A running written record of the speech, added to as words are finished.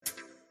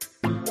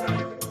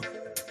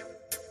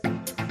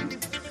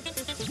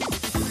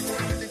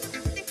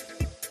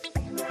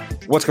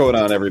What's going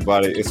on,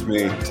 everybody? It's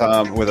me,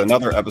 Tom, with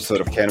another episode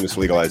of Cannabis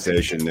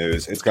Legalization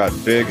News. It's got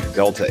big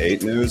Delta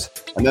 8 news,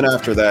 and then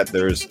after that,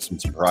 there's some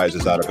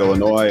surprises out of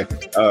Illinois.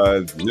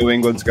 New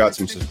England's got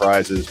some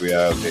surprises. We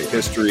have a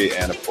history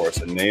and, of course,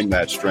 a Name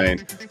That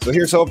Strain. So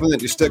here's hoping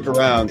that you stick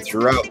around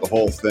throughout the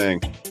whole thing.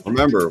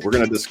 Remember, we're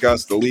going to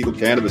discuss the legal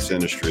cannabis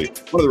industry.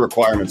 One of the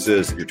requirements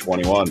is that you're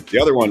 21.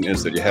 The other one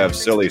is that you have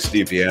silly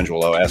Steve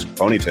D'Angelo-esque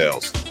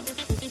ponytails.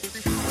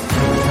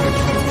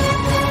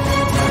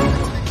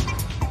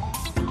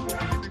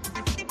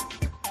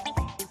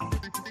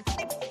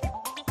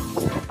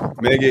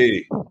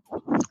 Miggy,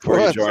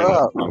 where are you joining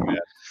us from, man?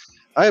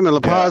 I am in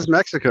La Paz,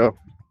 Mexico.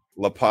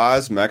 La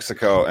Paz,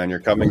 Mexico, and you're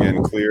coming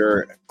in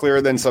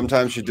clearer than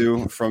sometimes you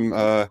do from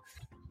the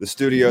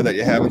studio that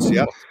you have in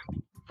Seattle.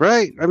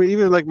 Right. I mean,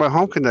 even like my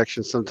home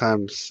connection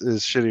sometimes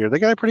is shittier. They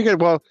got a pretty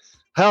good. Well,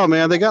 hell,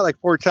 man, they got like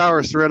 4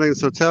 towers surrounding this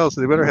hotel,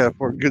 so they better have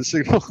 4 good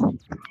signal.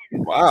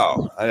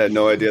 Wow, I had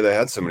no idea they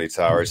had so many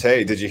towers.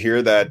 Hey, did you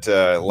hear that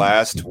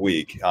last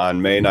week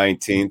on May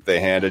 19th,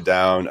 they handed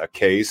down a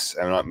case,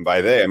 and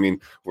by they, I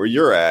mean where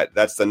you're at,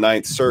 that's the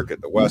 9th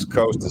Circuit. The West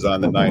Coast is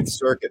on the 9th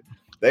Circuit.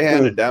 They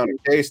handed down a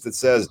case that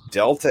says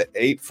Delta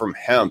 8 from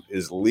hemp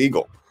is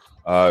legal,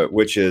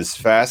 which is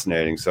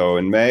fascinating. So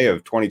in May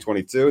of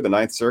 2022, the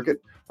 9th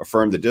Circuit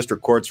affirmed the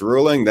district court's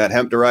ruling that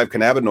hemp-derived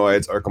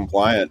cannabinoids are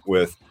compliant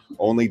with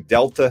only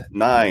Delta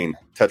 9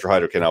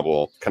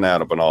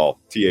 tetrahydrocannabinol,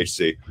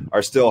 THC,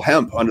 are still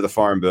hemp under the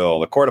Farm Bill.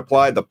 The court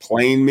applied the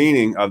plain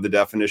meaning of the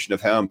definition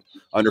of hemp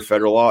under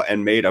federal law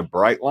and made a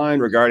bright line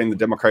regarding the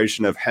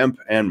demarcation of hemp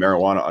and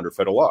marijuana under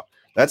federal law.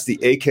 That's the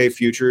AK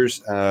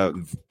Futures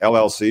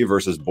LLC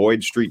versus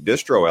Boyd Street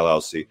Distro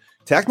LLC.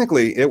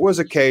 Technically, it was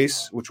a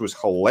case which was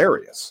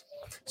hilarious.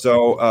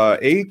 So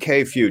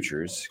AK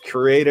Futures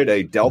created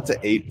a Delta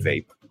 8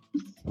 vape,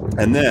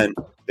 and then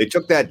they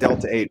took that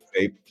Delta 8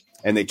 vape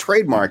and they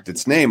trademarked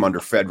its name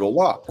under federal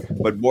law.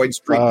 But Boyd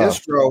Street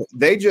Distro,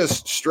 they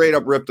just straight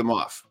up ripped them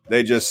off.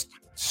 They just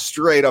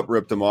straight up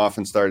ripped them off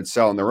and started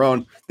selling their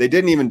own. They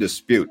didn't even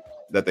dispute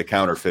that they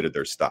counterfeited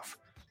their stuff.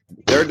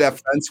 Their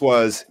defense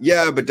was,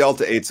 yeah, but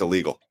Delta 8's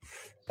illegal.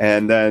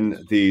 And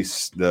then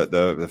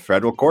the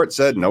federal court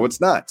said, no, it's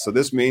not. So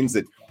this means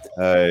that,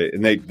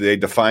 and they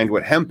defined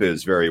what hemp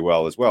is very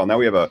well as well. Now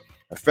we have a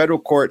federal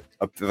court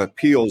of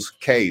appeals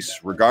case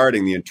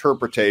regarding the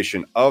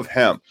interpretation of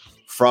hemp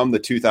from the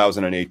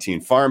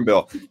 2018 Farm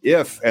Bill.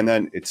 If, and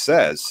then it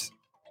says,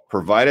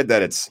 provided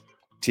that it's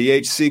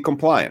THC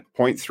compliant,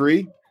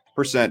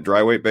 0.3%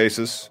 dry weight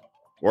basis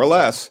or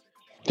less,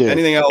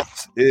 anything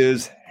else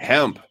is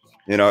hemp.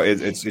 You know,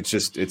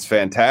 it's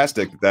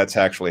fantastic. That's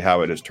actually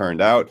how it has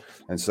turned out.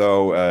 And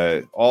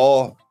so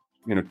all,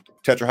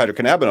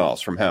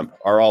 tetrahydrocannabinols from hemp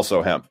are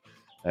also hemp.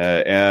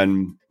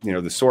 And,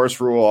 the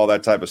source rule, all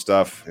that type of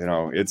stuff,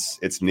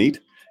 it's neat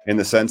in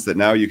the sense that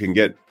now you can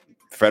get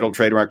federal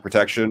trademark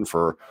protection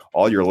for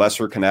all your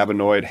lesser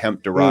cannabinoid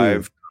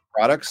hemp-derived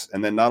products.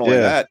 And then not only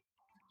that,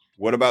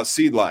 what about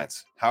seed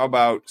lines? How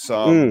about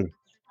some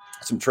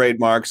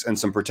trademarks and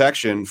some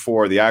protection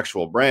for the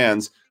actual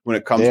brands when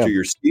it comes to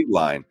your seed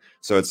line?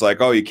 So it's like,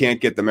 oh, you can't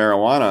get the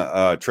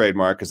marijuana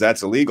trademark because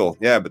that's illegal.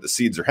 Yeah, but the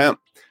seeds are hemp.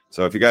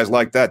 So if you guys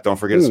like that, don't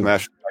forget to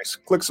smash the likes,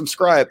 click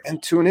subscribe,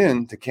 and tune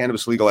in to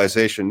Cannabis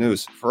Legalization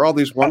News for all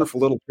these wonderful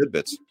little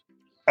tidbits.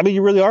 I mean,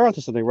 you really are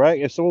onto something,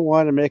 right? If someone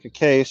wanted to make a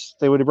case,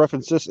 they would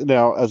reference this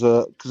now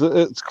because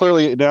it's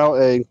clearly now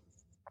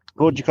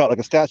what would you call it, like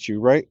a statute,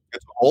 right?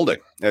 It's a holding.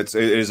 It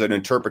is an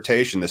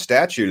interpretation. The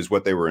statute is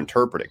what they were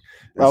interpreting.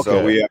 And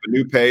so we have a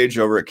new page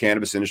over at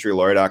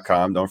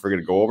CannabisIndustryLawyer.com. Don't forget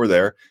to go over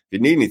there. If you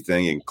need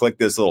anything, you can click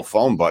this little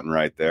phone button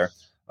right there.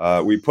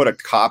 We put a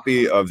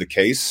copy of the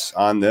case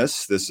on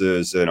this. This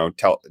is,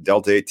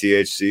 Delta 8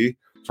 THC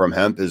from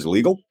hemp is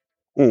legal.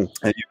 And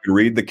you can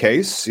read the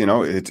case.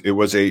 It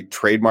was a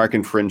trademark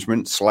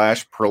infringement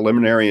 /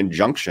 preliminary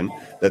injunction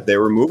that they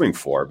were moving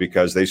for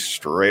because they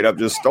straight up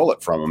just stole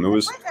it from them. It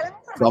was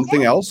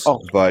something else,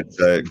 but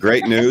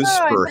great news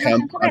for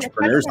hemp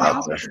entrepreneurs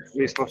out there.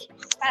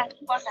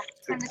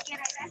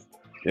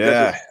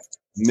 Yeah,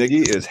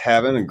 Miggy is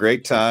having a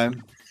great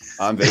time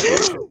on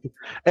vacation.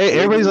 Hey,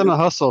 everybody's on the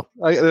hustle.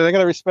 I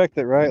gotta respect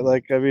it, right?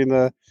 Like, I mean,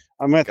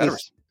 I'm at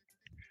this.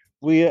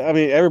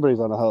 Everybody's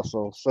on the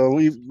hustle. So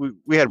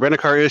we had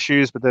rent-a-car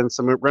issues, but then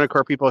some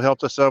rent-a-car people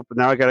helped us up. But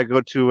now I got to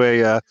go to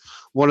a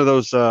one of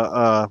those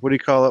what do you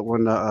call it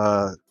when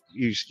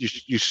you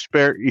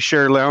share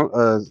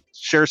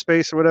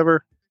space or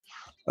whatever.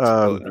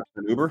 An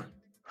Uber?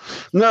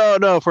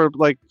 No, for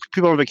like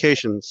people on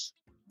vacations.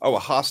 Oh, a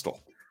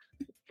hostel.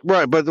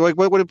 Right, but like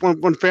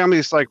when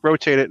families like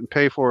rotate it and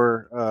pay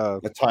for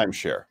a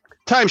timeshare.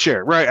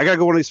 Timeshare, right? I gotta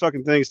go one of these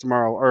fucking things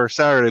tomorrow or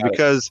Saturday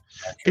because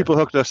people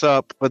hooked us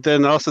up. But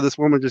then also this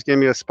woman just gave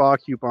me a spa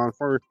coupon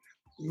for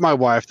my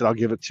wife that I'll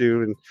give it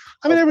to, and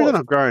I mean everything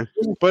I'm growing.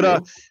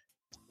 But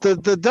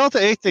the Delta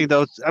 8 thing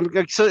though,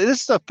 so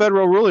this is a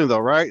federal ruling though,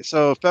 right?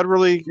 So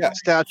federally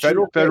statute,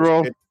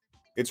 federal.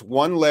 it's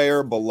one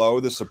layer below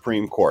the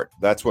Supreme Court.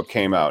 That's what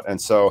came out.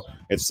 And so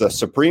it's the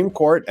Supreme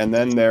Court, and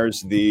then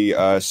there's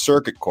the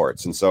circuit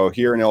courts. And so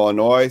here in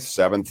Illinois,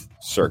 7th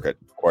Circuit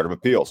Court of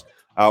Appeals.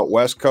 Out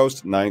West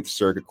Coast, 9th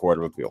Circuit Court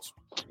of Appeals.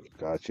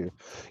 Got you.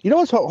 You know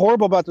what's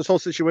horrible about this whole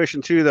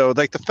situation too, though?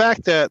 Like the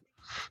fact that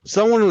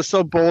someone was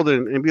so bold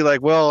and be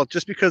like, well,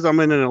 just because I'm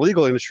in an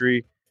illegal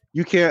industry,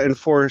 you can't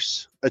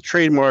enforce a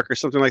trademark or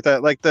something like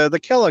that. Like the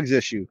Kellogg's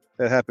issue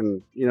that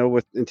happened, in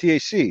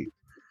THC.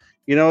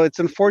 It's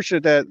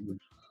unfortunate that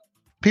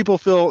people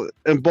feel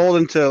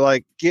emboldened to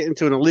like get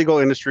into an illegal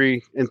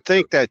industry and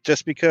think that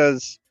just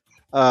because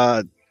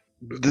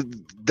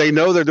they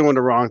know they're doing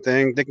the wrong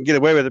thing, they can get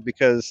away with it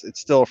because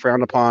it's still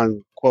frowned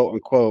upon, quote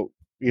unquote,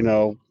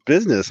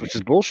 business, which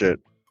is bullshit.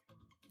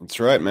 That's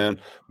right, man.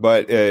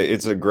 But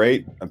it's a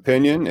great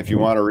opinion. If you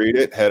want to read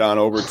it, head on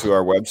over to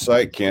our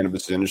website,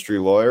 Cannabis Industry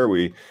Lawyer.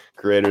 We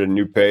created a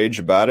new page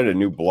about it, a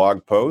new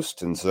blog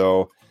post. And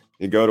so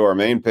you go to our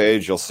main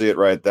page, you'll see it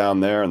right down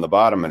there in the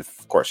bottom. And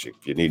of course,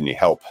 if you need any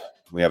help,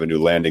 we have a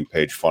new landing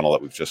page funnel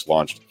that we've just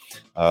launched.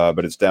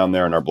 But it's down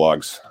there in our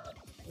blogs,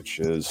 which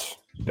is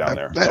down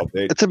there.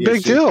 It's a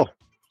big deal.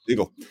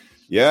 Legal.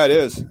 Yeah, it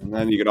is. And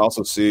then you can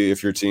also see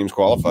if your team's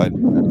qualified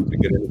to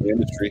get into the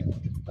industry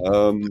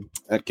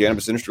at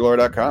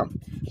CannabisIndustryLawyer.com.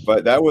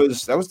 But that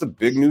was the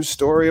big news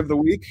story of the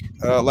week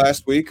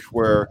last week,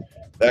 where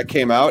that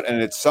came out,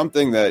 and it's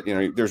something that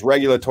there's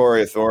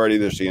regulatory authority,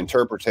 there's the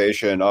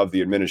interpretation of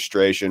the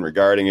administration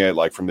regarding it,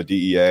 like from the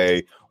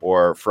DEA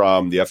or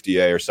from the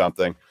FDA or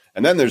something,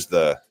 and then there's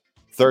the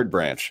third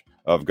branch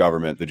of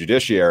government, the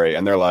judiciary,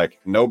 and they're like,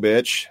 no,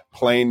 bitch,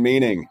 plain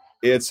meaning,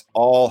 it's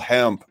all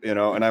hemp, and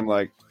I'm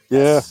like,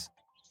 Yes.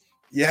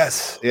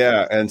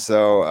 Yeah. And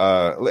so,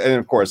 and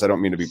of course, I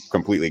don't mean to be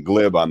completely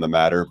glib on the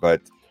matter,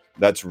 but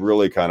that's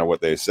really kind of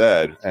what they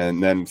said.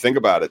 And then think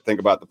about it. Think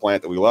about the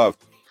plant that we love.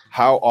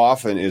 How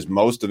often is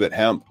most of it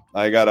hemp?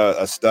 I got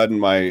a stud in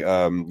my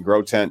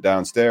grow tent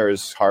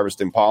downstairs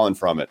harvesting pollen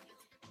from it.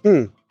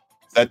 Is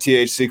that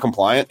THC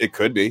compliant? It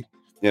could be,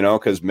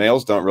 because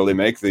males don't really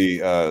make the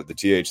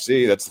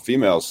THC. That's the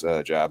female's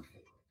job.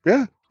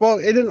 Yeah. Well,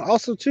 and then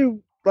also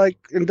too, like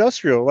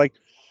industrial, like,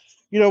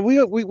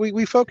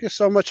 we focus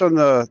so much on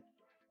the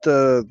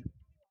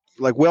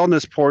like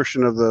wellness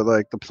portion of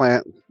the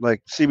plant,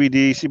 like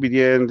CBD,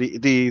 CBDN,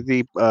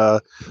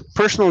 the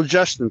personal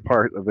adjustment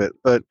part of it,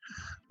 but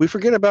we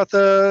forget about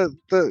the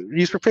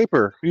use for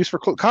paper, use for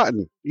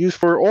cotton, use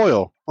for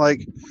oil.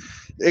 Like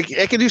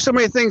it can do so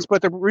many things,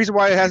 but the reason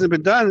why it hasn't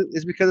been done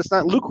is because it's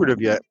not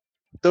lucrative yet.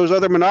 Those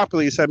other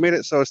monopolies have made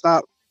it so it's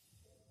not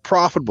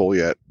profitable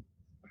yet.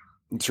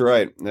 That's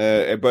right,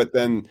 but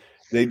then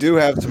they do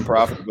have some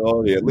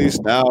profitability, at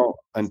least now,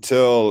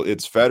 until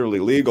it's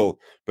federally legal.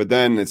 But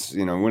then it's,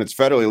 when it's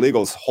federally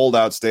legal, it's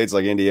holdout states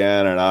like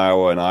Indiana and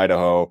Iowa and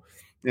Idaho,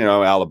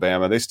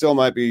 Alabama, they still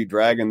might be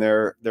dragging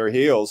their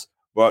heels.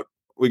 But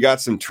we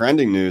got some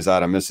trending news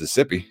out of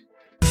Mississippi.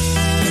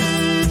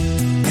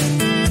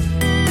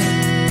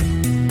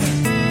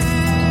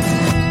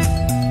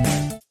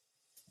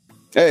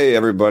 Hey,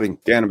 everybody.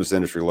 Cannabis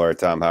Industry Lawyer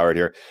Tom Howard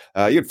here.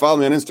 You can follow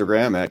me on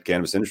Instagram at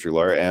Cannabis Industry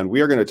Lawyer, and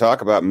we are going to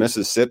talk about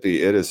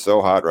Mississippi. It is so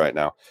hot right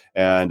now.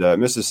 And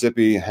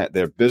Mississippi,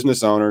 their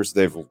business owners,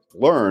 they've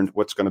learned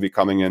what's going to be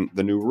coming in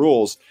the new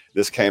rules.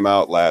 This came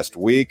out last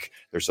week.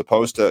 They're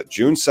supposed to,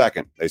 June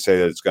 2nd, they say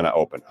that it's going to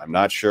open. I'm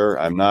not sure.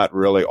 I'm not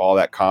really all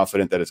that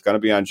confident that it's going to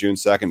be on June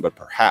 2nd, but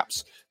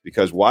perhaps.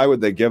 Because why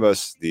would they give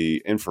us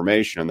the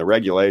information and the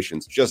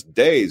regulations just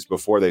days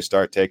before they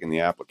start taking the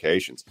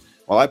applications?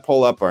 While I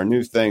pull up our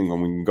new thing when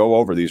we can go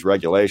over these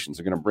regulations,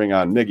 I'm going to bring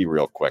on Miggy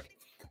real quick.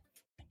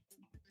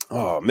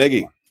 Oh,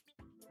 Miggy.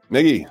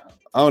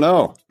 Oh,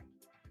 no.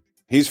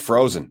 He's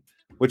frozen,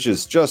 which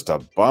is just a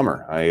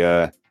bummer.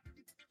 I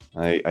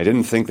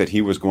didn't think that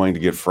he was going to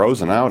get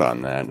frozen out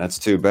on that. That's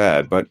too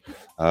bad. But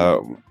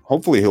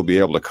hopefully he'll be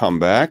able to come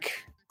back.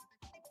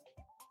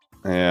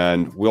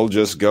 And we'll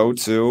just go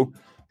to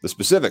the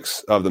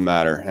specifics of the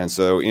matter. And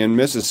so in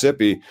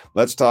Mississippi,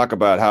 let's talk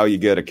about how you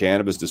get a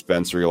cannabis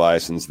dispensary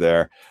license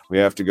there. We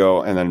have to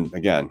go, and then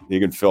again, you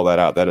can fill that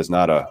out. That is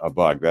not a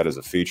bug. That is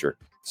a feature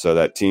so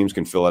that teams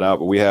can fill it out.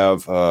 But we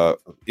have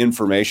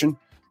information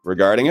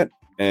regarding it,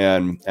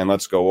 and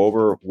let's go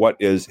over what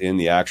is in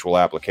the actual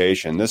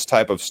application. This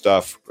type of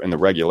stuff in the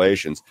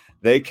regulations,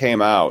 they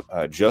came out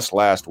just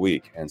last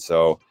week. And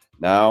so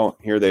now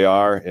here they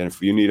are. And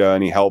if you need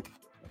any help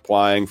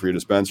applying for your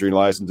dispensary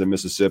license in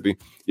Mississippi,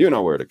 you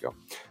know where to go.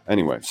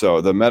 Anyway, so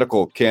the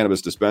medical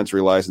cannabis dispensary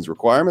license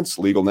requirements,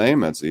 legal name,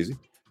 that's easy.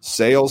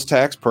 Sales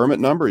tax permit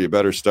number, you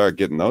better start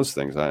getting those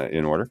things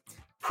in order.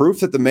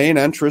 Proof that the main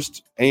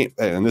entrance ain't,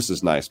 and this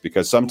is nice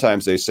because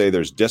sometimes they say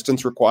there's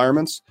distance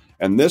requirements,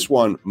 and this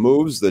one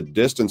moves the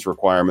distance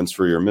requirements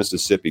for your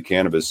Mississippi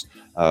cannabis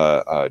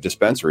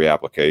dispensary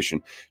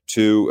application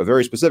to a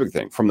very specific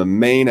thing, from the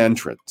main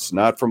entrance,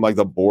 not from like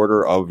the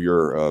border of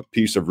your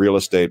piece of real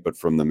estate, but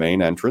from the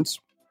main entrance.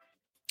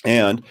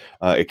 And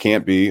it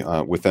can't be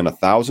within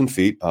 1,000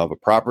 feet of a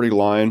property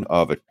line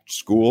of a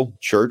school,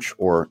 church,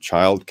 or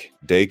child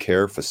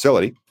daycare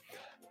facility.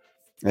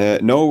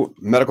 No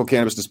medical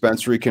cannabis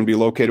dispensary can be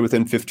located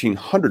within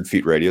 1,500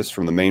 feet radius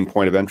from the main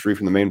point of entry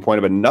from the main point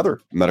of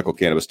another medical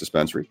cannabis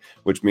dispensary,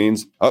 which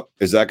means,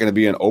 is that going to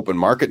be an open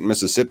market in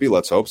Mississippi?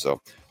 Let's hope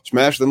so.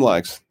 Smash them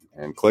likes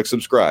and click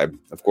subscribe,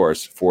 of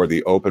course, for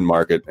the open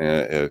market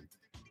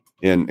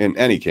in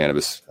any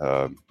cannabis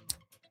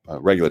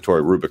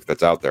regulatory rubric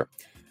that's out there.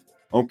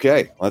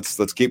 Okay,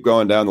 let's keep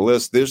going down the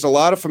list. There's a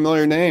lot of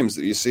familiar names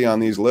that you see on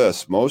these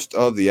lists. Most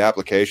of the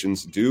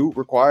applications do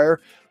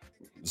require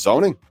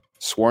zoning.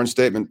 Sworn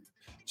statement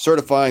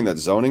certifying that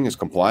zoning is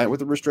compliant with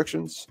the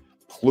restrictions,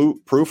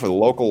 proof of the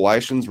local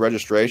license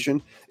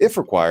registration, if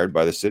required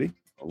by the city,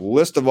 a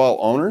list of all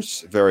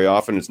owners. Very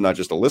often, it's not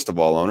just a list of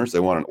all owners.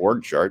 They want an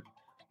org chart.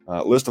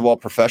 List of all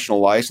professional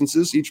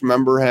licenses each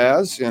member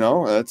has.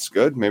 That's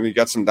good. Maybe you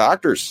got some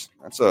doctors.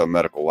 That's a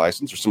medical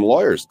license. Or some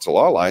lawyers. It's a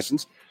law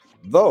license.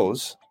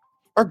 Those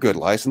are good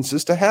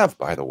licenses to have,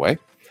 by the way.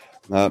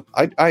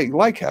 I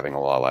like having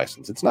a law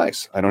license. It's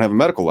nice. I don't have a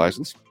medical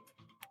license.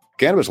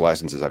 Cannabis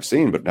licenses I've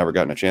seen, but never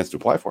gotten a chance to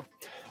apply for.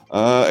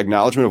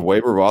 Acknowledgement of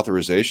waiver of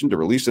authorization to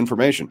release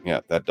information. Yeah,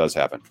 that does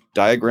happen.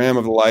 Diagram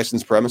of the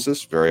licensed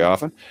premises, very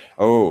often.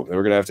 Oh,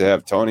 we're going to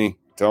have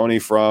Tony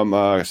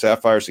from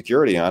Sapphire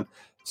Security on.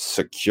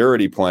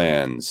 Security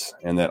plans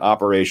and then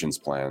operations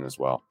plan as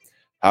well.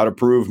 How to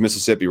prove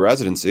Mississippi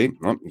residency.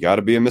 Well, you got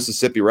to be a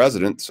Mississippi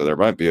resident, so there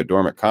might be a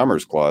dormant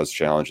commerce clause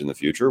challenge in the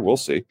future. We'll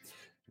see.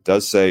 It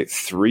does say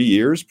 3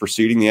 years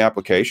preceding the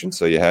application,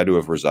 so you had to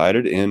have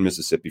resided in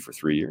Mississippi for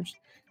 3 years.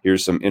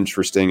 Here's some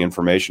interesting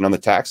information on the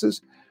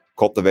taxes.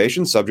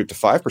 Cultivation subject to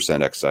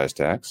 5% excise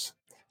tax.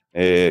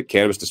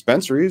 Cannabis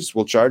dispensaries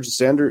will charge the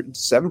standard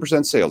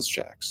 7% sales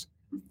tax.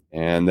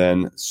 And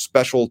then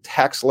special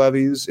tax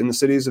levies in the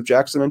cities of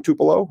Jackson and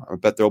Tupelo. I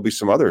bet there'll be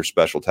some other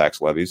special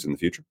tax levies in the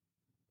future.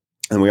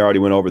 And we already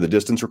went over the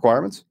distance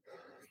requirements.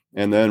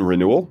 And then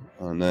renewal.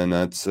 And then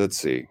let's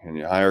see. Can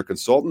you hire a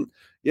consultant?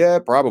 Yeah,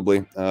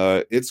 probably.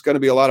 It's going to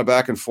be a lot of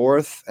back and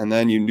forth. And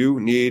then you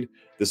do need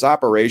this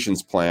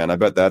operations plan. I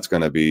bet that's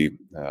going to be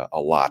a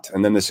lot.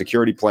 And then the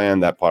security plan,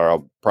 that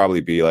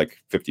probably be like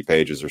 50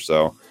 pages or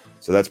so.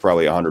 So that's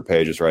probably 100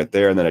 pages right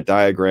there. And then a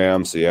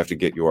diagram. So you have to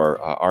get your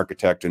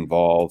architect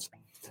involved.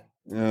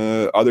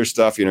 Other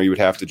stuff, you would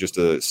have to just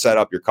set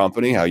up your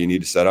company, how you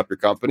need to set up your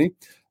company.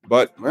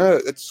 But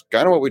it's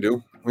kind of what we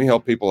do. We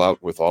help people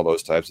out with all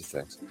those types of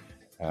things.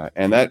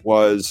 And that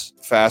was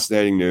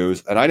fascinating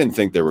news. And I didn't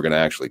think they were going to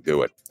actually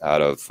do it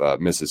out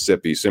of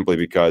Mississippi simply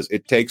because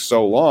it takes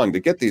so long to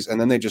get these. And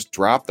then they just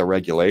drop the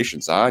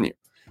regulations on you.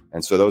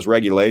 And so those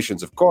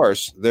regulations, of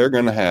course, they're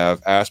going to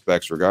have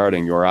aspects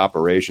regarding your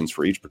operations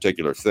for each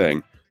particular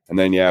thing. And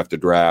then you have to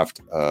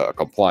draft a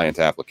compliant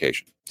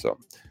application. So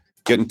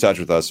get in touch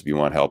with us if you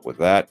want help with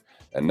that.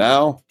 And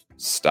now,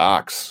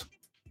 stocks.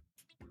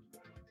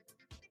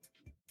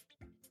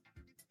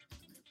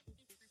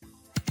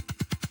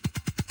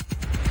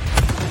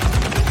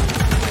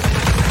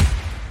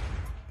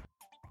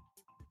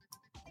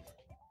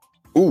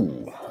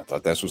 Ooh, I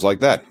thought this was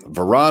like that.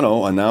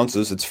 Verano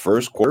announces its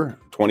first quarter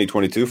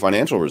 2022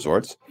 financial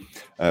results.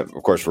 Of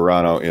course,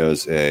 Verano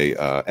is a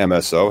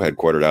MSO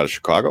headquartered out of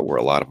Chicago, where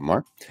a lot of them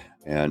are.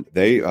 And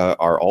they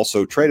are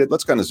also traded.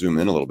 Let's kind of zoom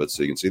in a little bit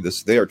so you can see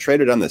this. They are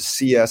traded on the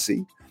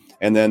CSE,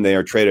 and then they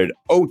are traded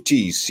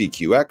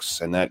OTCQX,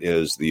 and that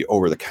is the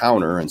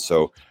over-the-counter. And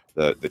so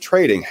the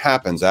trading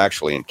happens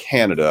actually in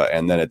Canada,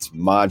 and then it's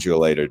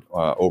modulated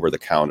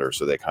over-the-counter,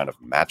 so they kind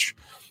of match.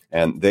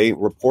 And they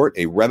report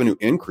a revenue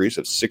increase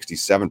of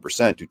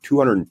 67% to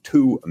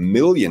 $202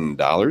 million.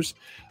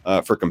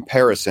 For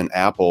comparison,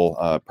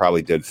 Apple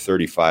probably did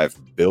 $35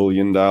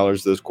 billion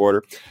this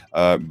quarter.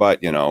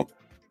 But,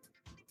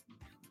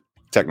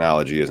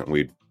 technology isn't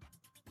weed.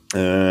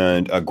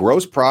 And a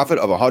gross profit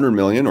of $100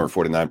 million or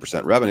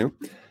 49% revenue.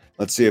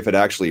 Let's see if it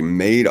actually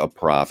made a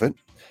profit.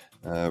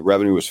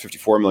 Revenue was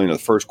 $54 million in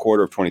the first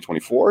quarter of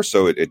 2024.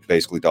 So it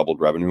basically doubled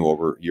revenue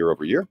over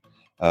year.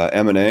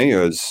 M&A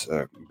has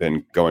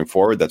been going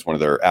forward. That's one of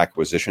their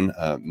acquisition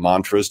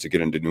mantras to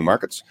get into new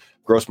markets.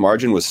 Gross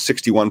margin was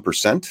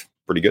 61%,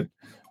 pretty good.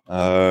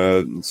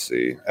 Let's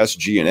see.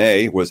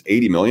 SG&A was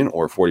 $80 million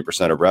or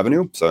 40% of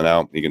revenue. So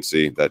now you can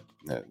see that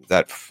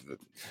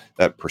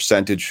that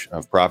percentage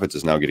of profits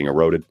is now getting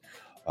eroded.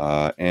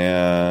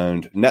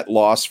 And net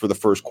loss for the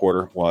first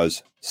quarter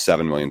was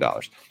 $7 million.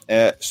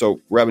 So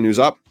revenue's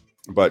up.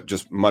 But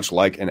just much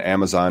like an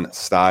Amazon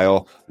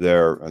style,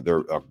 they're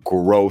a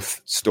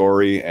growth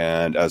story.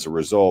 And as a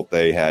result,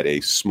 they had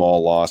a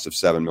small loss of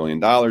 $7 million,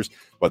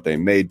 but they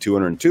made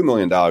 $202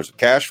 million of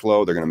cash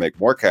flow. They're going to make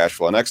more cash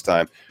flow next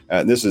time.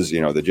 And this is, the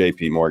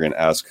JP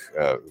Morgan-esque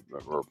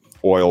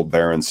oil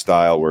baron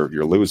style where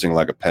you're losing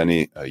like a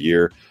penny a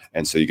year.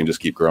 And so you can just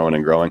keep growing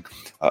and growing.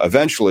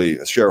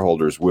 Eventually,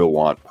 shareholders will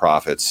want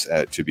profits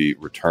to be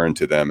returned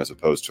to them as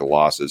opposed to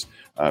losses.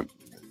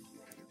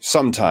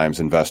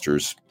 Sometimes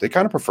investors, they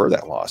kind of prefer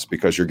that loss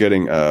because you're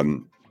getting,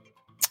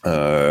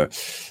 what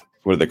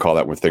do they call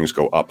that when things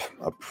go up?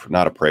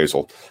 Not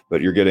appraisal,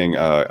 but you're getting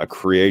a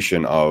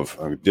creation of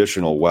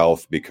additional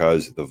wealth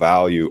because the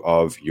value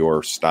of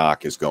your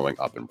stock is going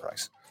up in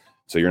price.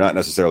 So you're not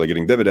necessarily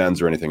getting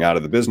dividends or anything out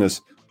of the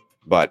business,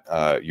 but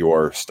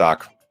your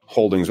stock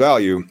holdings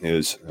value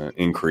is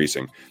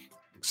increasing.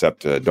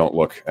 Except don't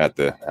look at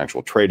the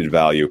actual traded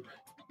value.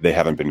 They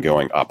haven't been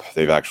going up.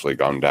 They've actually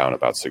gone down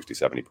about 60,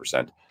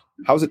 70%.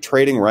 How's it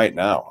trading right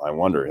now? I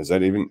wonder. Is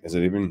it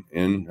even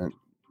in?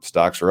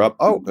 Stocks are up.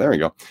 Oh, there you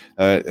go.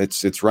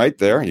 It's right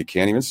there. You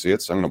can't even see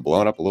it, so I'm going to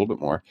blow it up a little bit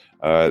more.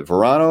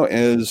 Verano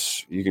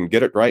is, you can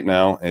get it right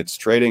now. It's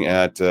trading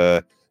at,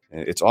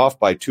 it's off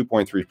by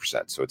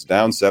 2.3%. So it's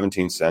down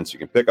 17 cents. You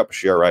can pick up a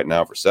share right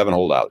now for $7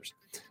 whole.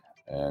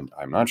 And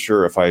I'm not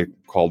sure if I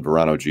called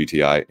Verano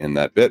GTI in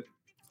that bit.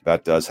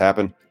 That does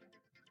happen.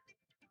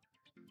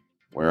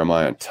 Where am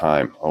I on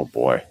time? Oh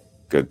boy.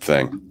 Good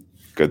thing.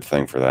 Good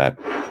thing for that.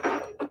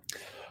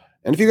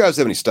 And if you guys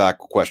have any stock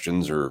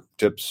questions or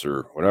tips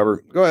or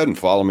whatever, go ahead and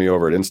follow me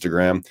over at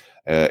Instagram.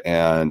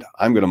 And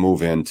I'm going to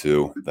move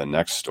into the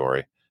next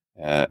story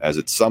as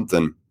it's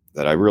something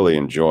that I really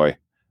enjoy.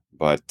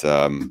 But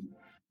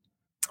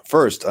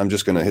first, I'm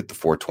just going to hit the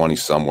 420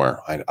 somewhere.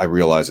 I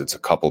realize it's a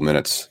couple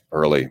minutes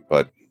early,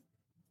 but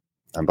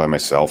I'm by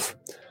myself.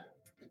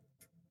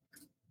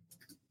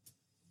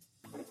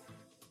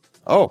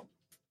 Oh,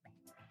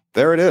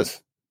 there it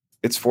is.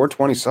 It's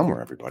 420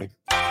 somewhere, everybody.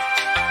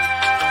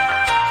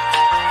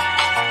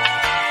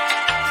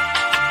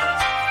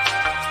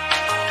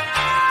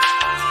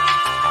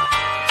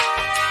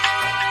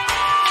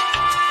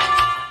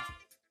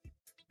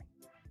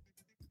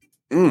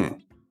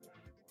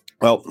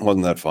 Well,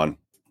 wasn't that fun?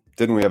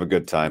 Didn't we have a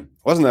good time?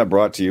 Wasn't that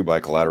brought to you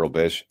by Collateral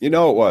Base? You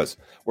know it was.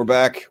 We're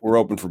back. We're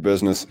open for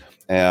business.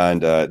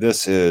 And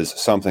this is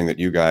something that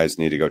you guys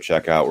need to go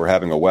check out. We're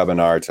having a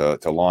webinar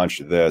to launch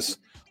this,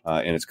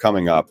 and it's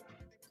coming up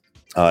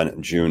on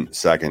June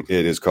 2nd.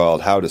 It is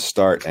called How to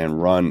Start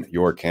and Run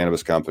Your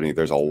Cannabis Company.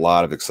 There's a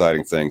lot of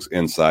exciting things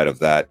inside of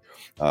that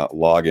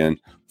login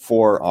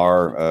for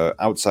our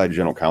outside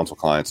general counsel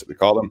clients that we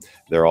call them.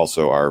 They're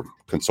also our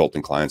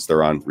consulting clients.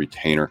 They're on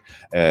retainer.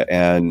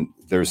 And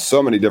there's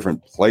so many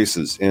different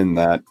places in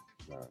that.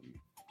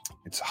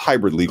 It's a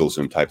hybrid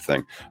LegalZoom type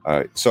thing.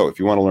 So if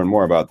you want to learn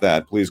more about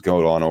that, please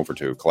go on over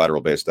to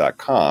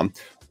collateralbase.com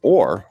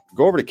or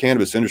go over to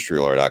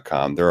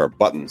cannabisindustrylawyer.com. There are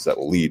buttons that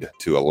will lead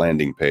to a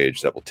landing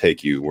page that will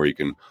take you where you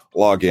can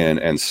log in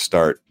and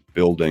start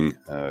building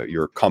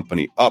your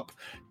company up,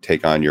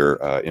 take on your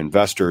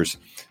investors,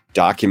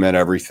 document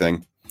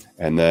everything,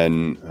 and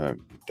then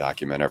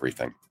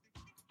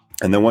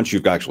And then once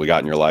you've actually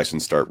gotten your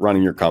license, start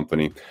running your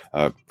company,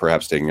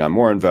 perhaps taking on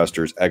more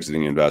investors,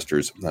 exiting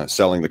investors,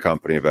 selling the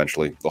company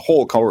eventually, the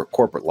whole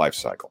corporate life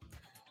cycle.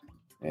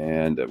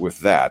 And with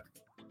that,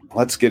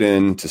 let's get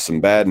into some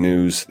bad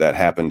news that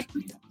happened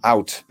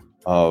out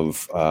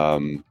of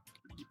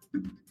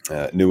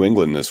New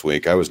England this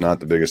week. I was not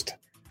the biggest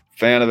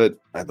fan of it.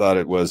 I thought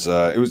it was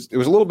a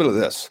little bit of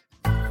this.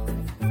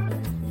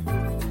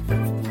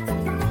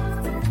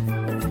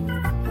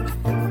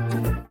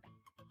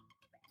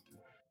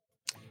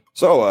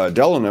 So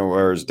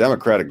Delaware's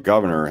Democratic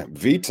governor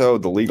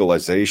vetoed the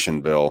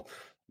legalization bill,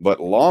 but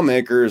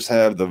lawmakers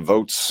have the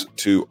votes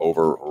to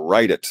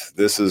override it.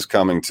 This is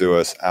coming to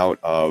us out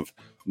of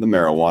the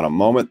Marijuana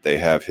Moment. They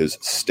have his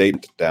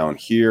statement down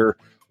here.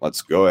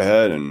 Let's go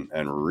ahead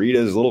and read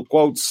his little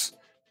quotes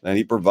that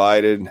he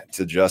provided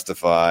to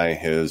justify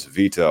his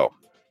veto.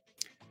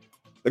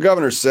 The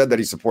governor said that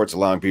he supports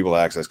allowing people to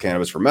access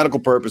cannabis for medical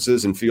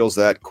purposes and feels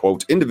that,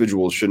 quote,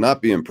 individuals should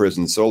not be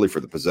imprisoned solely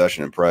for the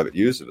possession and private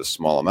use of a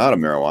small amount of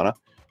marijuana,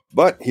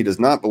 but he does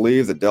not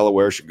believe that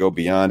Delaware should go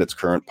beyond its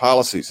current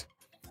policies.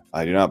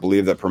 I do not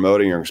believe that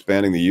promoting or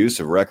expanding the use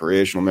of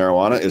recreational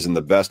marijuana is in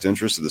the best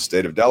interest of the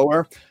state of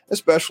Delaware,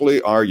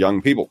 especially our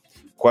young people.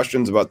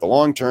 Questions about the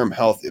long-term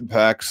health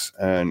impacts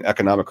and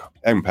economic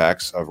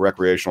impacts of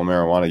recreational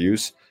marijuana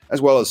use,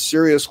 as well as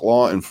serious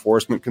law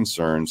enforcement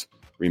concerns,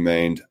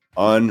 remained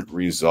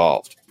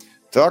unresolved.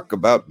 Talk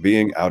about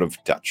being out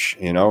of touch.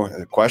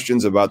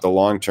 Questions about the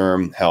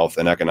long-term health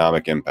and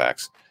economic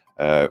impacts.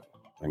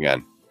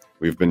 Again,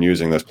 we've been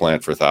using this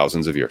plant for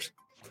thousands of years.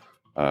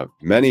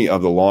 Many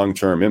of the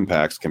long-term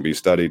impacts can be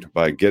studied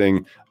by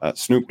getting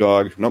Snoop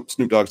Dogg. Nope,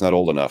 Snoop Dogg's not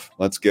old enough.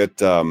 Let's get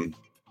Dr.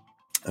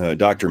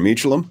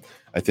 Meachalem.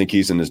 I think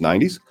he's in his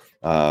 90s.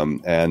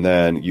 And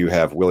then you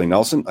have Willie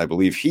Nelson. I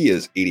believe he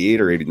is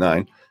 88 or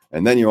 89.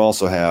 And then you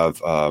also have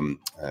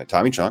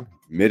Tommy Chong,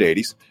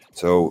 mid-80s.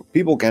 So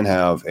people can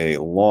have a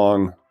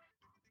long,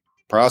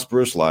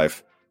 prosperous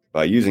life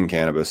by using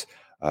cannabis.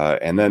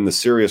 And then the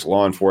serious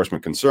law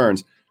enforcement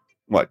concerns.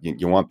 What,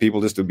 you want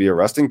people just to be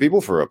arresting people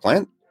for a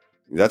plant?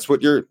 That's what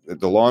the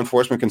law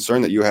enforcement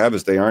concern that you have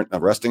is they aren't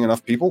arresting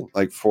enough people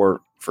like for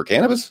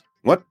cannabis?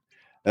 What?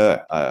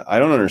 I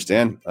don't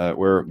understand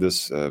where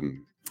this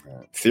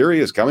theory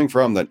is coming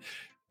from that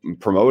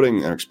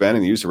promoting and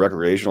expanding the use of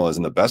recreational is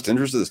in the best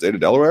interest of the state of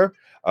Delaware.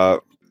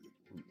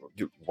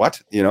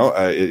 What?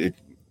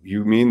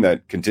 You mean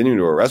that continuing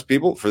to arrest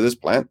people for this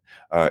plant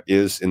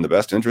is in the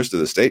best interest of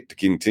the state to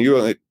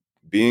continue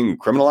being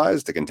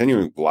criminalized, to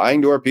continue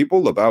lying to our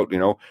people about,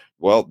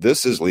 well,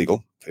 this is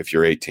legal. if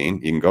you're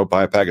 18, you can go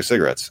buy a pack of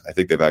cigarettes. I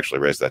think they've actually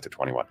raised that to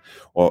 21.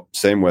 Well,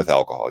 same with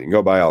alcohol. You can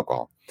go buy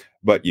alcohol.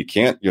 But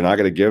you're not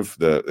going to give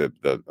the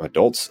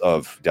adults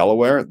of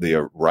Delaware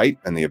the right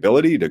and the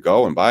ability to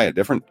go and buy a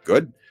different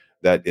good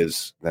that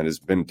has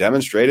been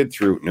demonstrated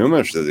through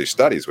numerous of these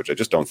studies, which I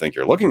just don't think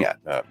you're looking at.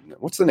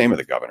 What's the name of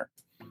the governor?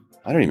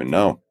 I don't even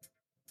know.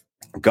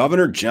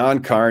 Governor John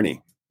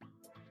Carney.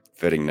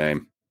 Fitting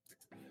name.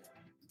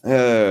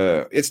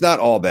 It's not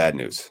all bad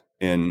news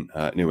in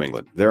New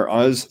England. There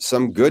is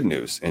some good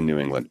news in New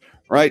England,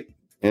 right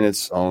in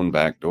its own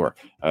back door.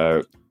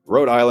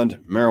 Rhode Island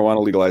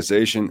marijuana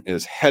legalization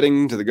is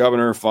heading to the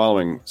governor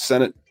following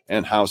Senate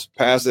and House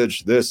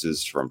passage. This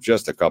is from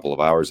just a couple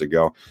of hours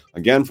ago.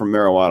 Again, from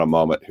Marijuana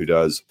Moment, who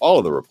does all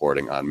of the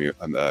reporting on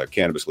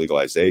cannabis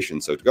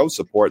legalization. So to go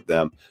support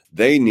them,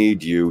 they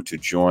need you to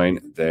join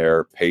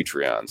their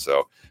Patreon.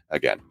 So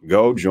again,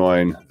 go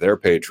join their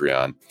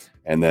Patreon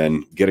and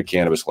then get a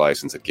cannabis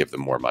license and give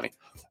them more money.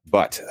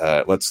 But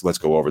let's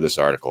go over this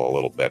article a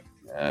little bit.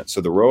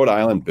 So the Rhode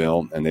Island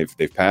bill, and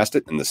they've passed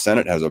it, and the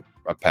Senate has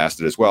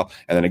passed it as well.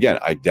 And then again,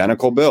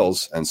 identical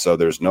bills, and so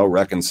there's no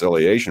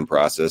reconciliation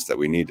process that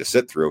we need to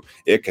sit through.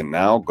 It can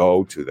now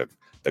go to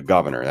the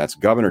governor. That's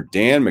Governor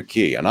Dan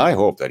McKee, and I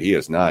hope that he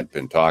has not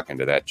been talking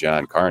to that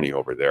John Carney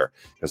over there,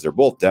 because they're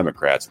both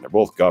Democrats and they're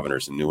both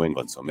governors in New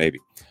England, so maybe.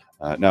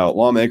 Now,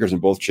 lawmakers in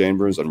both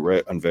chambers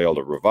unveiled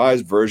a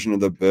revised version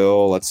of the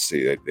bill. Let's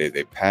see,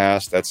 they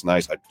passed. That's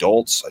nice.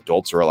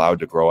 Adults are allowed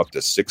to grow up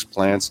to 6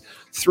 plants,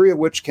 3 of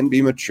which can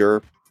be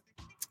mature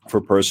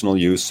for personal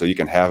use, so you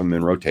can have them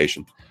in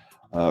rotation.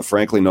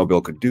 Frankly, no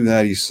bill could do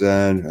that, he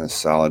said. A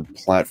solid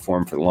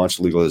platform for the launch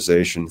of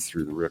legalization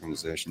through the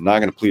recommendation. Not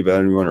going to please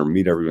anyone or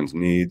meet everyone's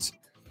needs.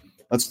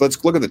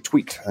 Let's look at the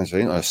tweet.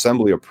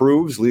 Assembly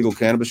approves legal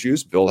cannabis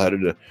use. Bill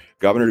headed to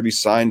governor to be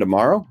signed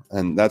tomorrow,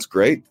 and that's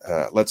great.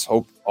 Let's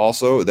hope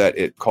also that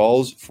it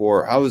calls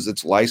for, how is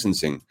its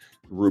licensing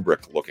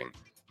rubric looking?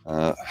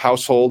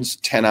 Households,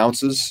 10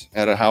 ounces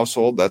at a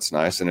household. That's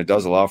nice, and it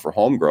does allow for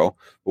home grow.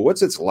 But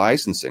what's its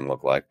licensing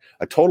look like?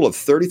 A total of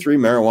 33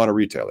 marijuana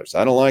retailers.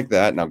 I don't like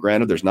that. Now,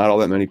 granted, there's not all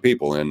that many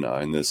people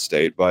in this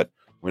state, but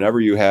whenever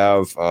you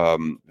have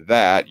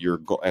that,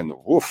 and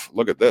woof,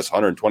 look at this,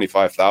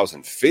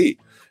 125,000 fee,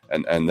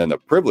 and then the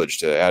privilege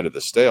to add to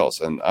the sales.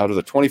 And out of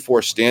the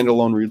 24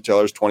 standalone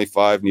retailers,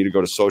 25 need to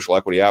go to social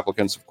equity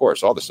applicants. Of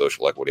course, all the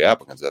social equity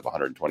applicants have a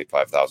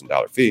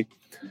 $125,000 fee.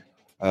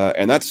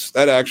 And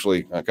that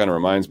actually kind of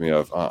reminds me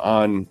of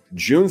on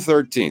June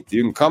 13th,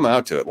 you can come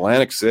out to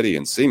Atlantic City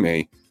and see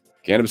me,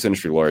 cannabis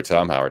industry lawyer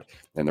Tom Howard,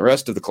 and the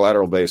rest of the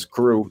collateral-based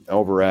crew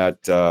over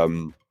at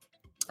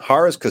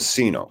Harrah's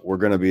Casino. We're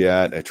going to be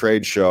at a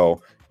trade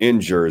show in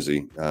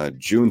Jersey,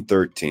 June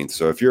 13th.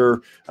 So if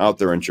you're out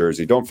there in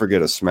Jersey, don't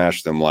forget to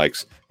smash them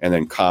likes and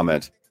then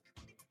comment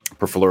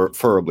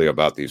preferably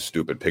about these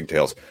stupid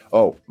pigtails.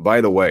 Oh, by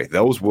the way,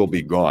 those will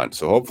be gone.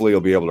 So hopefully you'll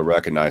be able to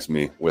recognize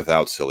me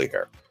without silly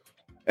hair.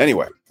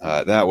 Anyway,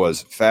 that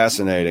was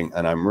fascinating,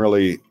 and I'm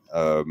really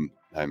I'm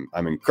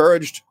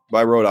encouraged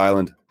by Rhode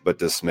Island, but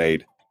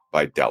dismayed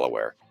by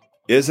Delaware.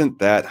 Isn't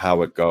that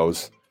how it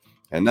goes?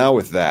 And now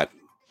with that,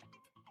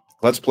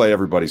 let's play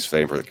everybody's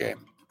favorite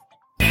game.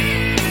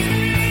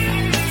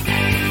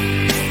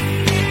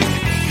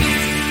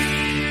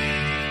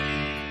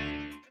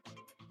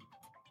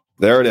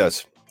 There it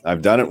is.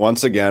 I've done it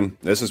once again.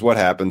 This is what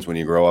happens when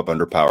you grow up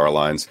under power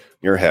lines.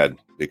 Your head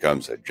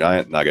becomes a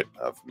giant nugget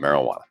of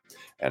marijuana.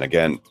 And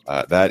again,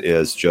 that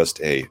is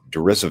just a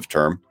derisive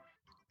term.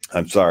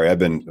 I'm sorry, I've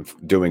been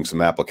doing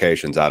some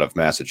applications out of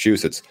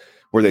Massachusetts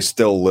where they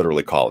still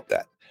literally call it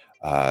that,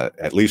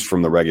 at least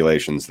from the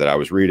regulations that I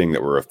was reading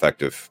that were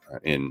effective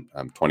in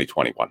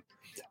 2021.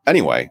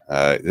 Anyway,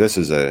 this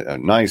is a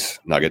nice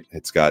nugget.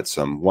 It's got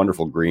some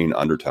wonderful green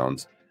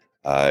undertones,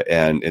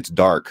 and it's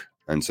dark.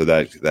 And so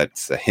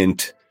that's a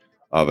hint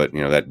of it,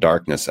 that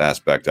darkness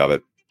aspect of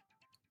it.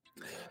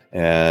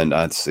 And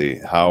let's see,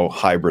 how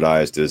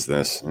hybridized is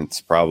this?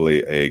 It's probably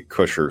a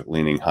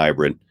Kusher-leaning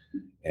hybrid.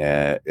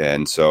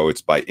 And so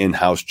it's by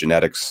In-House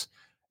Genetics.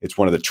 It's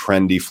one of the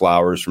trendy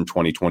flowers from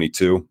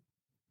 2022.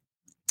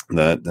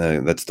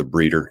 That's the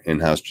breeder,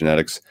 In-House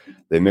Genetics.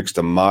 They mixed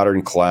a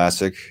modern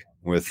classic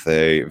with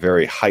a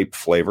very hype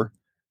flavor.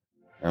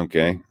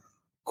 Okay,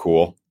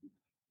 cool.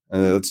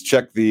 Let's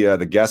check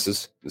the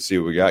guesses to see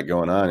what we got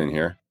going on in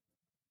here.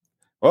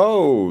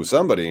 Whoa,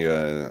 somebody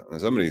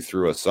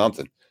threw us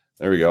something.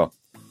 There we go.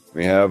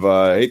 We have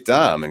hey,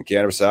 Tom, in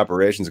Cannabis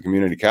Operations and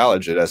Community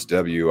College at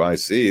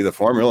SWIC. The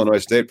former Illinois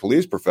State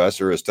Police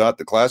professor has taught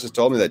the classes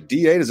told me that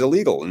D8 is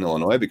illegal in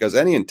Illinois because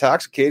any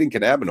intoxicating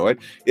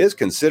cannabinoid is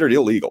considered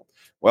illegal.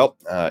 Well,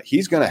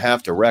 he's going to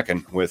have to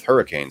reckon with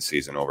hurricane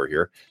season over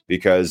here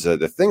because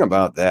the thing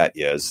about that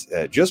is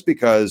just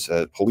because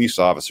a police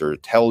officer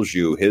tells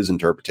you his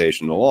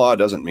interpretation of the law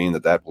doesn't mean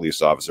that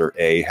police officer,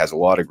 A, has a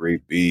law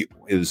degree, B,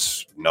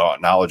 is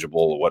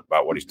knowledgeable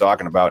about what he's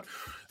talking about.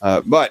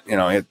 But,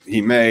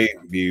 he may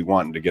be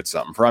wanting to get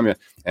something from you.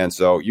 And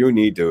so you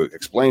need to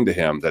explain to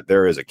him that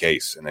there is a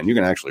case. And then you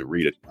can actually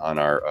read it on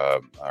our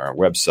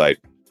website.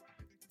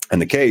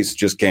 And the case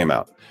just came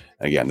out.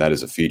 Again, that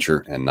is a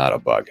feature and not a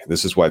bug.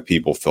 This is why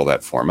people fill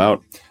that form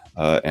out,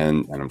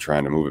 and I'm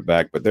trying to move it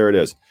back, but there it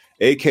is.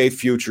 AK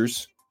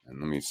Futures, and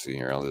let me see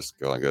here. I'll just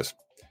go like this.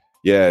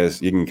 Yeah,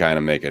 you can kind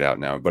of make it out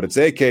now, but it's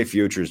AK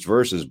Futures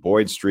versus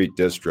Boyd Street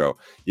Distro.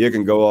 You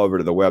can go over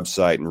to the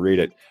website and read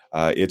it.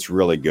 It's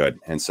really good,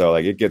 and so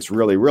like it gets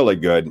really, really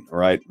good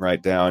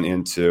right down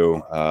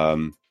into.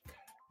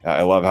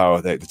 I love how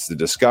it's the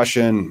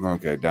discussion.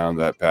 Okay, down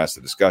that past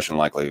the discussion,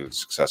 likely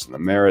success in the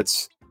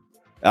merits.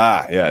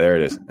 Yeah, there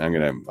it is. I'm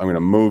gonna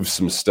move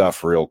some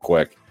stuff real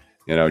quick.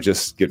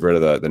 Just get rid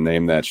of the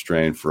name that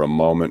strain for a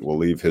moment. We'll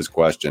leave his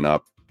question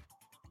up,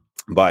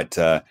 but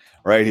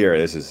right here,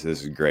 this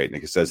is great.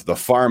 It says the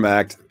Farm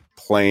Act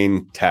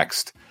plain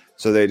text.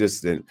 So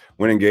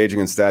when engaging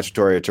in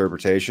statutory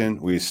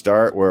interpretation, we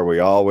start where we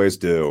always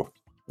do,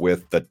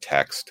 with the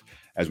text.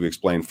 As we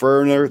explain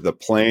further, the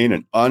plain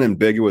and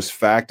unambiguous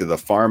fact of the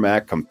Farm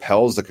Act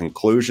compels the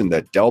conclusion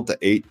that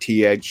Delta-8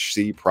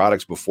 THC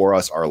products before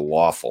us are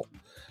lawful.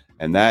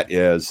 And that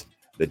is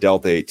the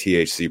Delta-8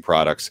 THC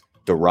products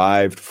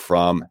derived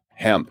from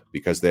hemp,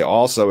 because they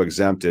also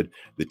exempted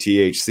the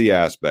THC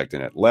aspect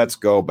in it. Let's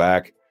go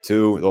back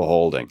to the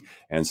holding.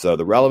 And so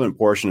the relevant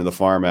portion of the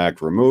Farm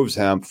Act removes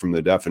hemp from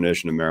the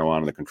definition of marijuana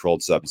in the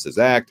Controlled Substances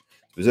Act.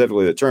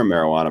 Specifically, the term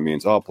marijuana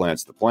means all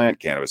plants of the plant,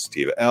 cannabis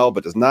sativa L,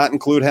 but does not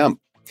include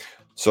hemp.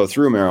 So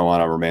through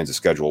marijuana remains a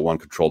Schedule I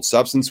controlled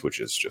substance,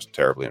 which is just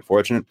terribly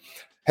unfortunate.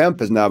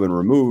 Hemp has now been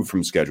removed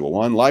from Schedule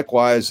I.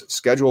 Likewise,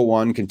 Schedule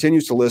I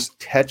continues to list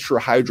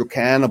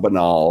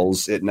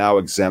tetrahydrocannabinols. It now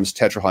exempts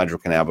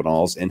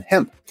tetrahydrocannabinols in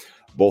hemp.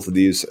 Both of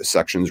these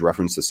sections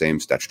reference the same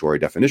statutory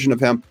definition of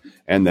hemp,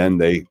 and then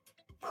they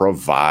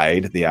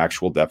provide the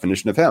actual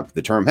definition of hemp.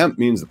 The term hemp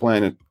means the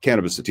plant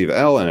cannabis sativa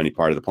L and any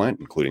part of the plant,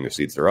 including the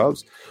seeds thereof.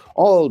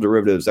 All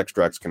derivatives,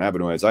 extracts,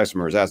 cannabinoids,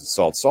 isomers, acids,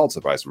 salts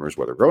of isomers,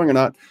 whether growing or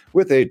not,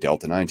 with a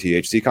Delta-9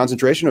 THC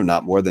concentration of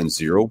not more than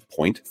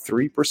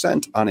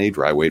 0.3% on a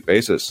dry weight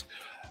basis.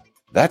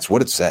 That's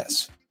what it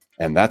says.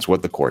 And that's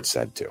what the court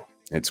said too.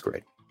 It's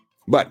great.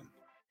 But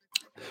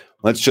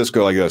let's just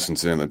go like this and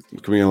see. Can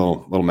we get a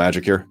little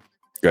magic here?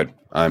 Good.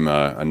 I'm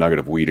a nugget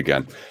of weed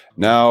again.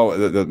 Now,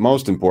 the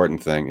most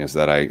important thing is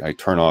that I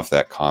turn off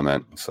that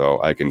comment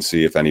so I can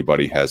see if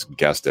anybody has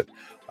guessed it.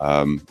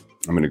 I'm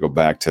going to go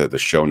back to the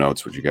show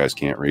notes, which you guys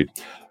can't read.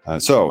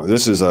 So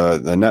this is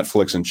the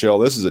Netflix and Chill.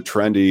 This is a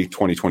trendy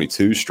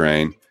 2022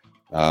 strain.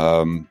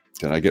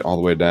 Did I get all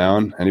the way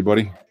down?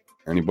 Anybody?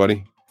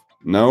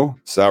 No?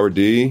 Sour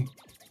D?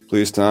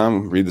 Please,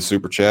 Tom, read the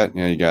super chat.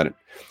 Yeah, you got it.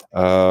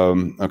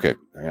 Okay.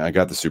 I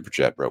got the super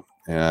chat, bro.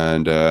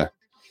 And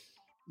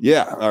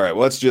yeah. All right.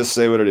 Well, let's just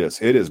say what it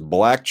is. It is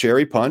Black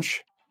Cherry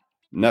Punch.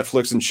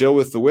 Netflix and Chill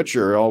with the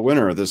Witcher all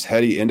winner. This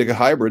heady indica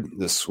hybrid,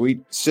 this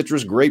sweet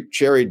citrus grape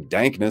cherry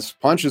dankness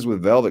punches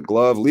with velvet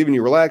glove, leaving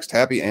you relaxed,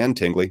 happy, and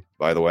tingly.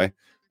 By the way,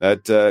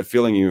 that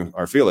feeling you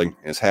are feeling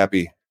is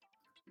happy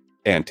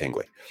and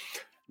tingly.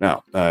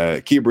 Now,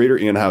 key breeder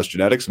in-house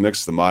genetics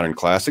mixed the modern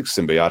classic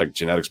symbiotic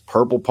genetics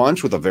purple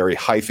punch with a very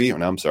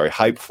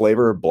hype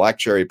flavor black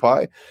cherry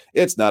pie.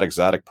 It's not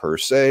exotic per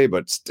se,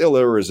 but still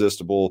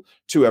irresistible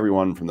to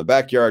everyone from the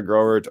backyard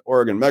grower to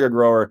Oregon mega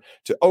grower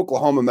to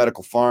Oklahoma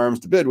medical farms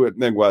to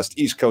Midwest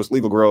East Coast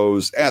legal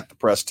grows at the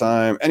press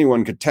time.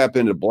 Anyone could tap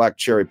into black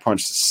cherry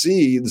punch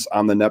seeds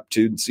on the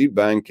Neptune seed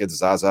bank. It's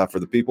Zaza for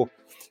the people.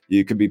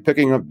 You could be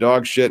picking up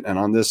dog shit, and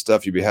on this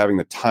stuff, you'd be having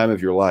the time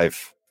of your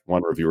life.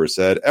 One reviewer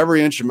said,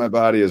 every inch of my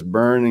body is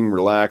burning,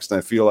 relaxed, and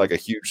I feel like a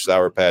huge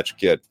Sour Patch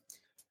Kid.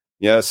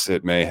 Yes,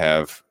 it may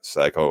have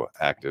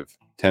psychoactive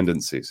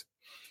tendencies.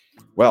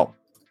 Well,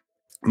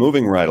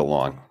 moving right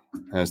along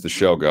as the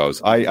show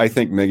goes, I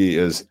think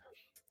Miggy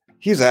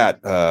he's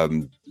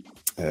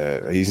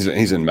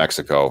in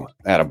Mexico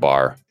at a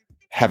bar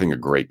having a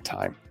great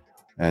time.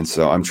 And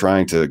so I'm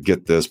trying to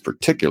get this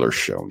particular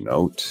show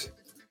note.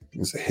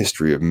 It's a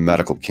history of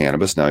medical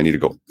cannabis. Now I need to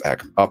go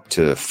back up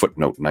to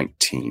footnote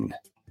 19.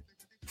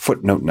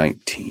 Footnote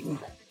 19.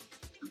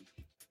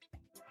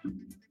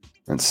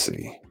 Let's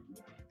see.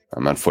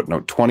 I'm on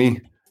footnote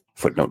 20,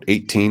 footnote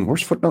 18.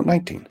 Where's footnote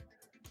 19? It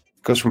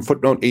goes from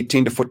footnote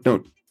 18 to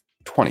footnote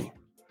 20.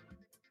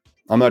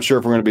 I'm not sure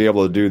if we're going to be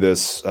able to do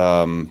this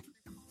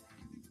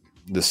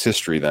this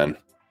history then.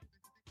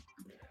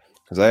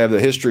 Because I have the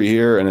history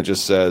here and it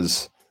just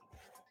says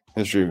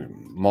history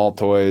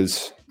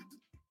Maltoys.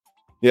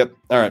 Yep.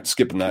 All right.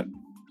 Skipping that.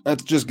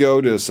 Let's just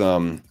go to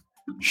some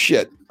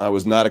shit I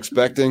was not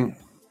expecting.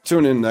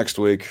 Tune in next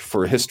week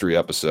for a history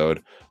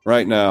episode.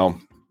 Right now,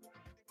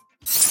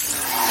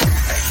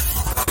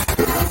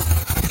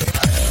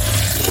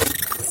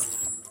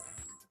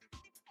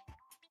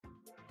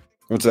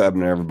 what's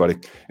happening, everybody?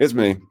 It's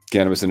me,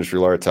 cannabis industry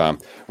lawyer Tom,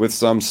 with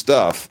some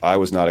stuff I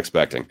was not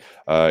expecting.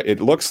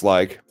 It looks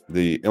like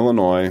the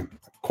Illinois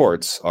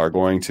courts are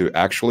going to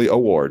actually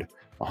award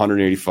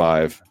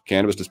 185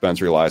 cannabis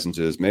dispensary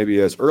licenses,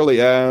 maybe as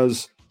early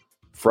as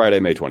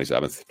Friday, May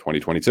 27th,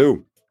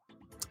 2022.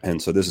 And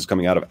so this is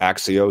coming out of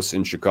Axios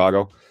in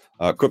Chicago.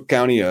 Cook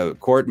County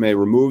Court may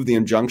remove the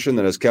injunction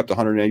that has kept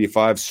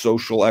 185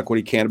 social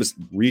equity cannabis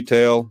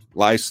retail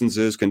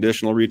licenses,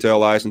 conditional retail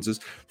licenses,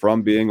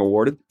 from being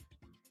awarded.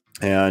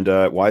 And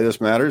why this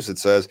matters, it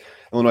says,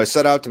 Illinois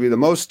set out to be the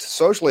most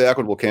socially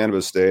equitable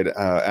cannabis state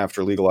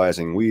after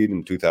legalizing weed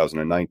in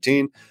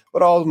 2019.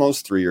 But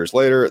almost 3 years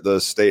later,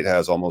 the state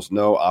has almost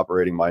no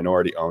operating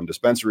minority-owned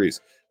dispensaries,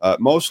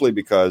 mostly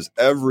because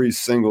every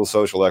single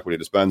social equity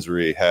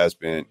dispensary has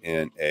been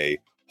in a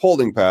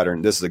holding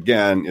pattern. This,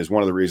 again, is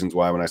one of the reasons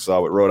why when I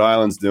saw what Rhode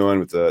Island's doing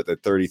with the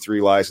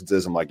 33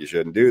 licenses, I'm like, you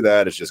shouldn't do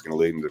that. It's just going to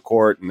lead them to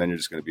court, and then you're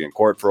just going to be in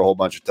court for a whole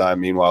bunch of time.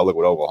 Meanwhile, look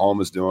what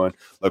Oklahoma's doing.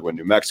 Look what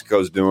New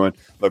Mexico's doing.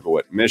 Look at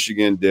what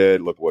Michigan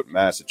did. Look what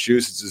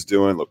Massachusetts is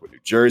doing. Look what New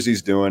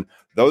Jersey's doing.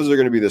 Those are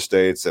going to be the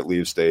states that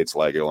leave states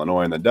like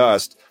Illinois in the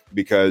dust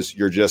because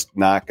you're just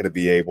not going to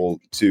be able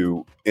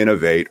to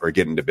innovate or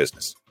get into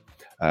business.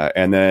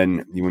 And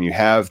then when you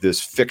have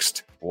this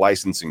fixed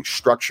licensing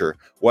structure,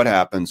 what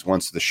happens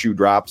once the shoe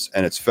drops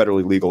and it's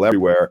federally legal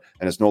everywhere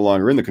and it's no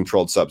longer in the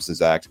Controlled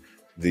Substances Act?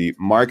 The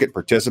market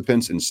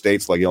participants in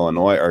states like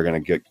Illinois are going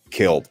to get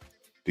killed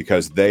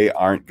because they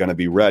aren't going to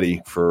be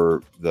ready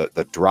for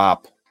the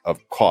drop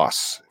of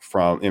costs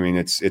from, I mean,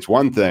 it's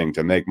one thing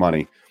to make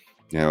money.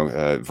 You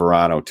know,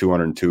 Verano,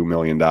 $202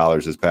 million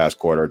this past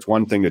quarter. It's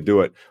one thing to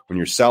do it when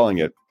you're selling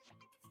it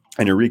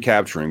and you're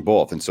recapturing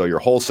both. And so you're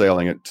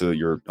wholesaling it to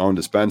your own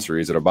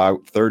dispensaries at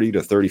about $30 to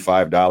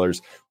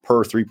 $35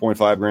 per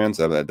 3.5 grams.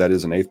 That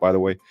is an eighth, by the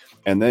way.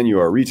 And then you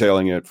are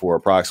retailing it for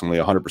approximately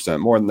 100%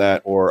 more than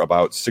that, or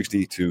about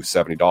 $60 to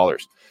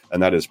 $70.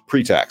 And that is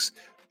pre-tax.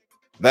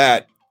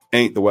 That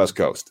ain't the West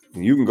Coast.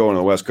 You can go into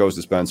the West Coast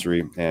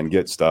dispensary and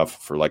get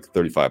stuff for like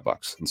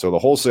 $35. And so the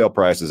wholesale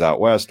prices out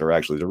West are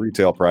actually the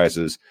retail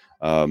prices.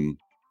 I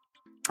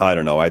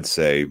don't know. I'd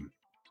say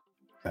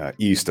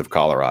east of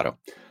Colorado.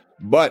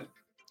 But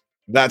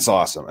that's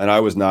awesome. And I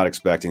was not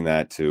expecting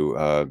that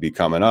to be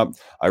coming up.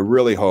 I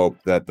really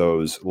hope that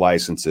those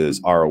licenses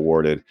are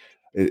awarded.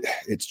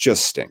 It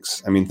just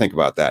stinks. I mean, think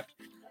about that.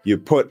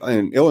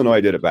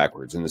 Illinois did it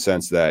backwards in the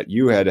sense that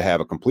you had to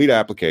have a complete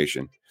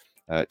application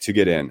to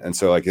get in. And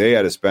so like they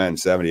had to spend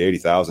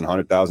 $70,000,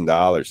 $80,000,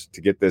 $100,000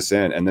 to get this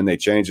in. And then they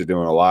changed it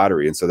doing a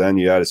lottery. And so then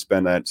you had to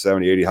spend that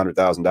 $70,000, $80,000,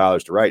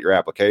 $100,000 to write your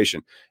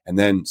application. And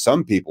then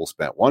some people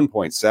spent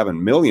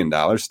 $1.7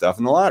 million stuff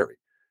in the lottery.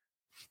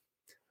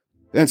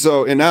 And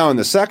so, and now in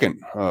the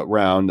second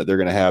round that they're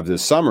going to have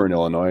this summer in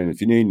Illinois, and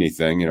if you need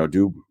anything,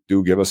 do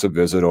give us a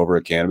visit over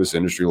at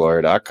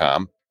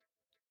cannabisindustrylawyer.com.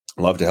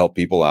 Love to help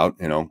people out,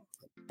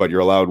 but you're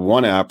allowed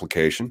one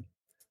application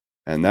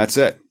and that's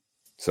it.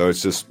 So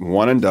it's just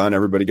one and done.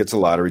 Everybody gets a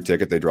lottery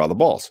ticket. They draw the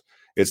balls.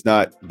 It's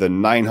not the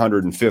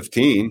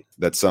 915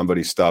 that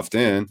somebody stuffed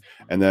in.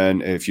 And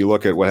then if you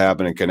look at what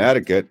happened in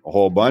Connecticut, a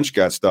whole bunch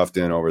got stuffed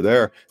in over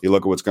there. You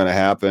look at what's going to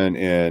happen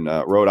in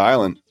Rhode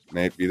Island,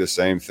 may be the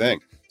same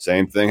thing.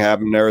 Same thing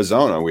happened in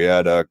Arizona. We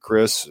had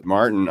Chris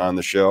Martin on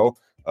the show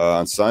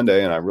on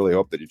Sunday, and I really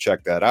hope that you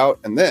check that out.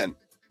 And then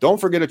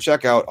don't forget to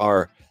check out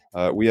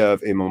we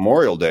have a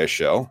Memorial Day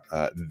show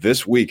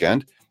this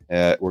weekend.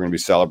 We're going to be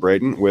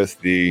celebrating with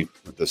the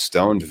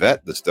Stoned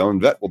Vet. The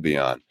Stoned Vet will be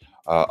on.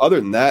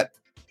 Other than that,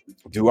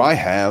 do I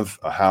have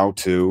a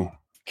how-to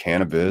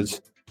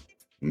cannabis?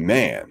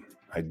 Man,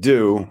 I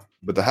do.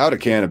 But the how to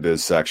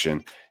cannabis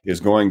section is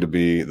going to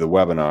be the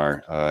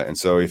webinar. And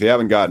so if you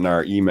haven't gotten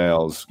our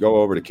emails, go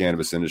over to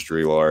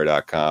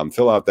cannabisindustrylawyer.com,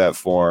 fill out that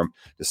form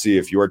to see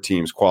if your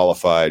team's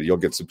qualified. You'll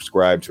get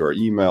subscribed to our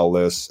email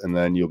list, and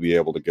then you'll be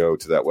able to go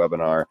to that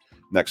webinar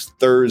next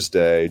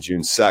Thursday,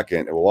 June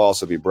 2nd. It will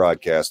also be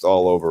broadcast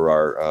all over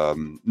our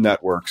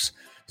networks.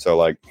 So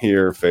like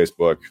here,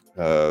 Facebook,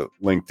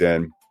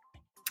 LinkedIn.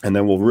 And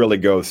then we'll really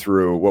go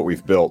through what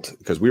we've built,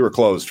 because we were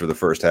closed for the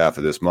first half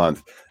of this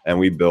month, and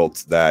we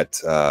built that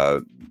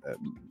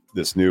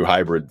this new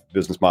hybrid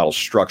business model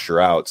structure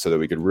out so that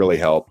we could really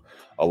help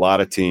a lot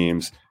of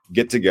teams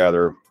get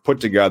together, put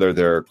together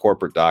their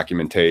corporate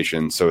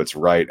documentation so it's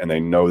right and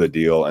they know the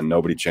deal and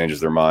nobody changes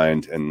their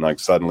mind and like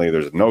suddenly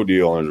there's no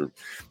deal.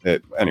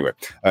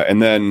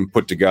 And then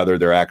put together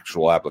their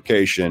actual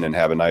application and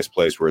have a nice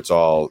place where it's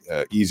all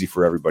easy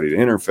for everybody to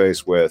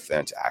interface with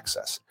and to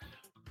access.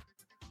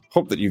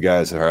 Hope that you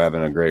guys are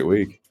having a great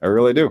week. I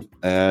really do.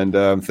 And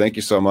thank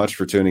you so much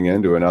for tuning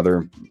in to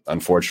another,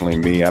 unfortunately,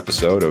 me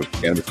episode of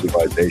Cannabis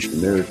Legalization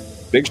News.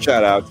 Big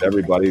shout out to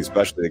everybody,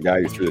 especially the guy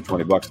who threw the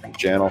 $20 to the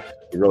channel.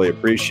 We really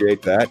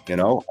appreciate that.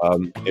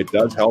 It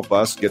does help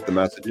us get the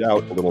message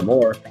out a little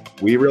more.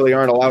 We really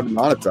aren't allowed to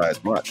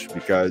monetize much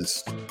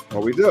because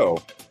what we do,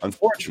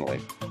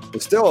 unfortunately,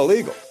 is still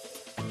illegal,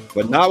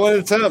 but not when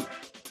it's hemp.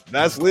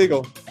 That's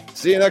legal.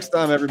 See you next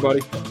time,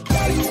 everybody.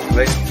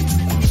 Bye.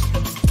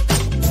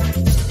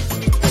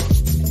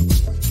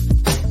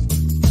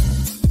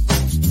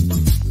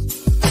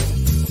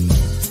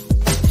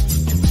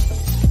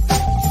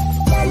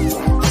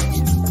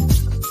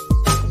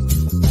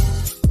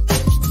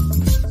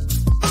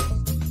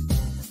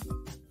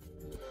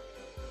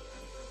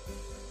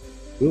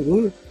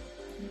 All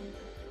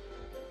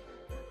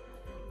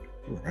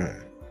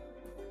right.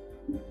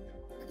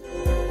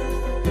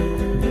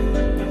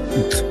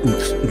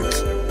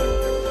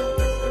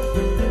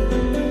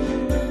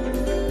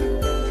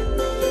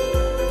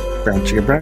 Brown Chicken Brown.